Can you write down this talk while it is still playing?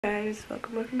Guys,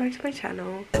 welcome back to my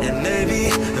channel. And maybe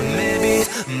I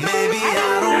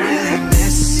don't really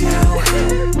miss you.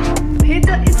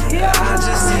 Pizza is here. I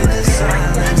just hear the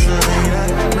silence late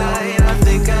at night. I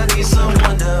think I need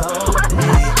someone to hold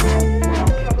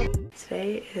me.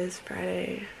 Today is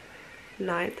Friday,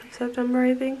 9th of September,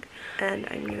 I think, and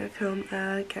I'm gonna film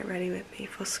a get ready with me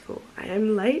for school. I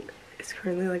am late. It's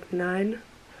currently like 9.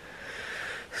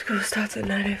 School starts at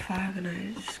 9:05 and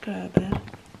I just got out of bed.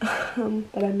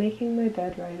 But I'm making my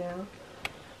bed right now,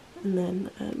 and then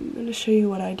I'm going to show you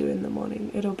what I do in the morning.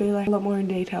 It'll be like a lot more in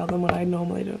detail than what I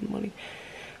normally do in the morning,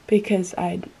 because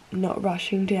I'm not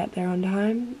rushing to get there on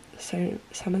time, so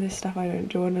some of this stuff I don't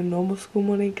do on a normal school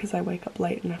morning because I wake up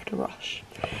late and have to rush,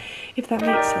 if that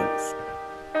makes sense.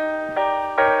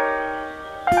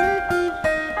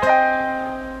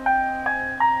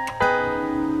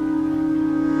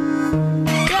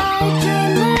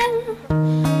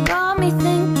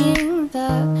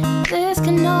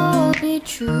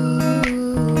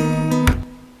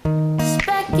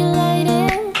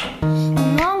 Speculating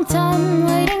a long time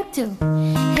waiting to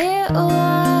hear a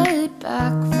word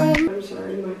back from. I'm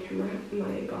sorry, my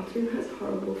bathroom has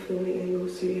horrible filming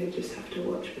angles, so you just have to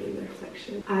watch me in the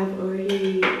reflection. I've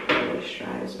already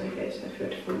moisturized my face, I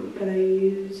forgot to film, but I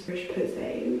use Fresh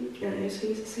Posay, and I also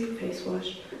use the same face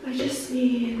wash. I just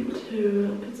need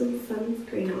to put some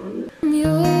sunscreen on.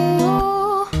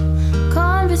 Your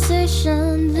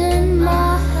conversations in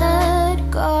my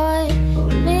head got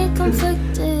me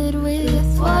conflicted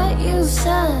with what you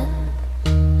said.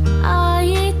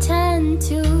 I tend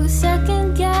to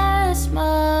second guess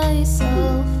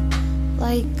myself,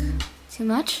 like, too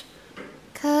much,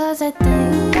 cause I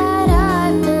think that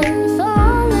I've been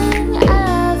falling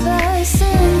ever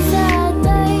since that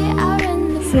day out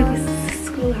in the So this is the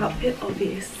school outfit,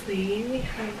 obviously. We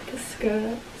have the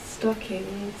skirt,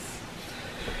 stockings,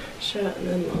 shirt, and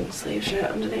then long sleeve shirt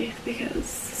underneath because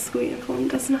the school uniform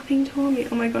does nothing to me.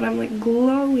 Oh my god, I'm like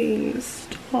glowing.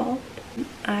 Stop.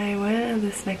 I wear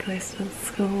this necklace to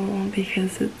school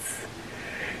because it's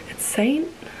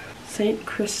Saint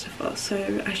Christopher,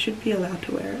 so I should be allowed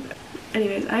to wear it.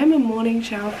 Anyways, I am a morning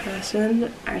shower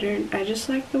person. I just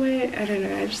like the way, I don't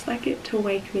know, I just like it to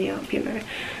wake me up, you know.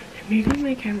 I'm moving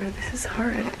my camera, this is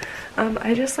horrid.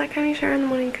 I just like having a shower in the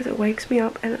morning because it wakes me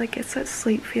up and it like gets that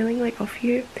sleep feeling like off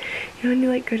you. You know when you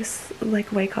like go to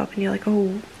like wake up and you're like,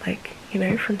 oh, like, you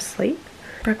know, from sleep.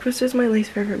 Breakfast is my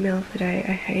least favorite meal of the day.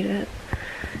 I hate it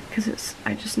because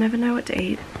I just never know what to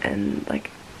eat, and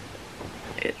like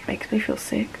it makes me feel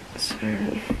sick. So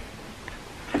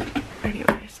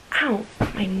anyways, ow,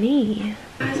 my knee.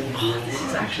 Guys, oh, this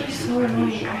is actually so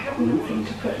annoying. I have nothing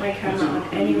to put my camera on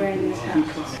anywhere in this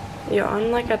house. You're on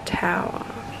like a tower.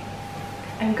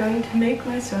 I'm going to make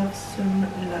myself some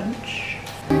lunch.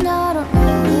 And I don't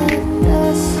know if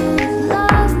this is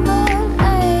love, but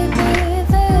maybe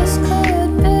this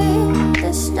could be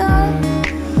the start.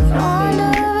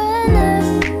 Wondering if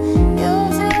you'll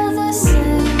feel the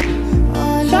same.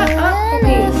 Shut up,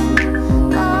 Wondering if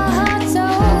my heart's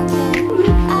okay.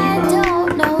 I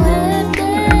don't know if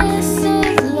this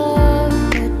is love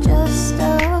or just a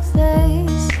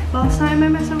phase. Last night I made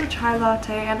myself a chai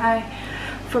latte and I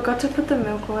forgot to put the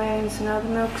milk away, and so now the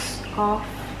milk's off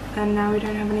and now we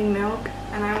don't have any milk,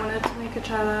 and I wanted to make a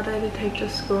chai latte to take to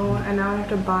school and now I have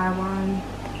to buy one.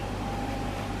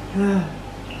 Ugh.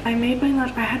 I made my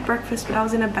lunch. I had breakfast but I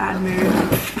was in a bad mood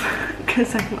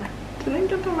because I'm like, didn't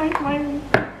get to make my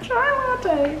chai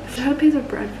latte. I had a piece of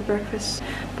bread for breakfast,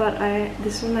 but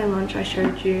this is my lunch I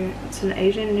showed you. It's an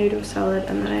Asian noodle salad,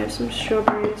 and then I have some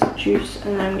strawberries, juice,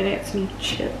 and then I'm gonna get some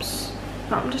chips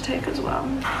to take as well.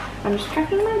 I'm just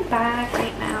packing my bag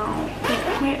right now.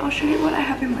 Wait, I'll show you what I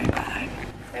have in my bag.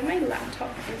 I have my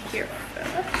laptop in here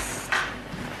first,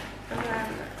 and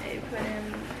then I put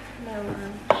in my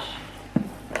lunch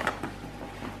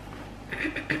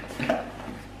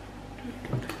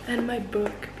and my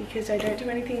book, because I don't do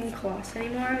anything in class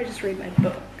anymore. I just read my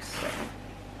books. So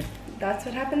that's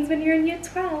what happens when you're in year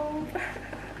 12.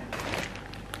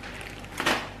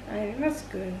 I think that's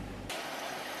good.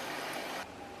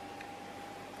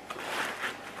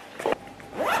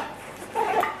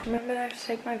 Remember, I have to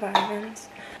take my vitamins.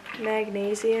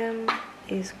 Magnesium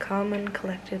is common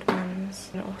collected ones,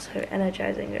 and also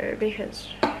energizing though, because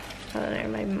I don't know,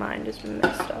 my mind is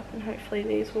messed up, and hopefully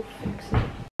these will fix it.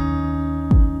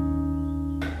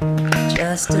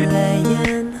 Just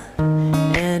delaying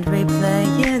and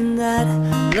replaying that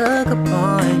look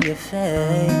upon your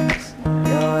face.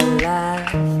 Your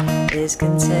laugh is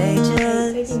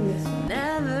contagious,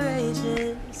 never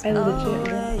ages. I legit am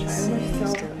trying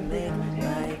myself to make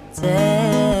my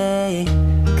day.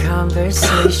 Come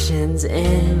conversations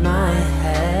in my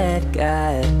head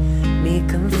got me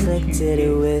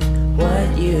conflicted with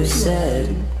what you said.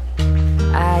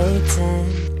 I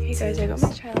tend. Hey guys, I got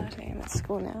my chai latte. I'm at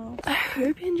school now. I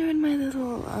hope you enjoyed my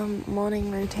little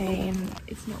morning routine.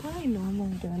 It's not what I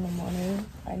normally do in the morning.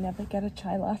 I never get a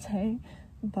chai latte,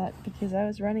 but because I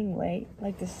was running late,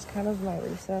 like this is kind of my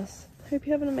recess. Hope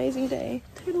you have an amazing day.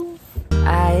 Toodle.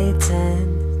 I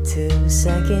tend to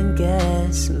second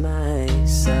guess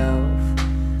myself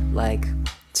like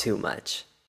too much.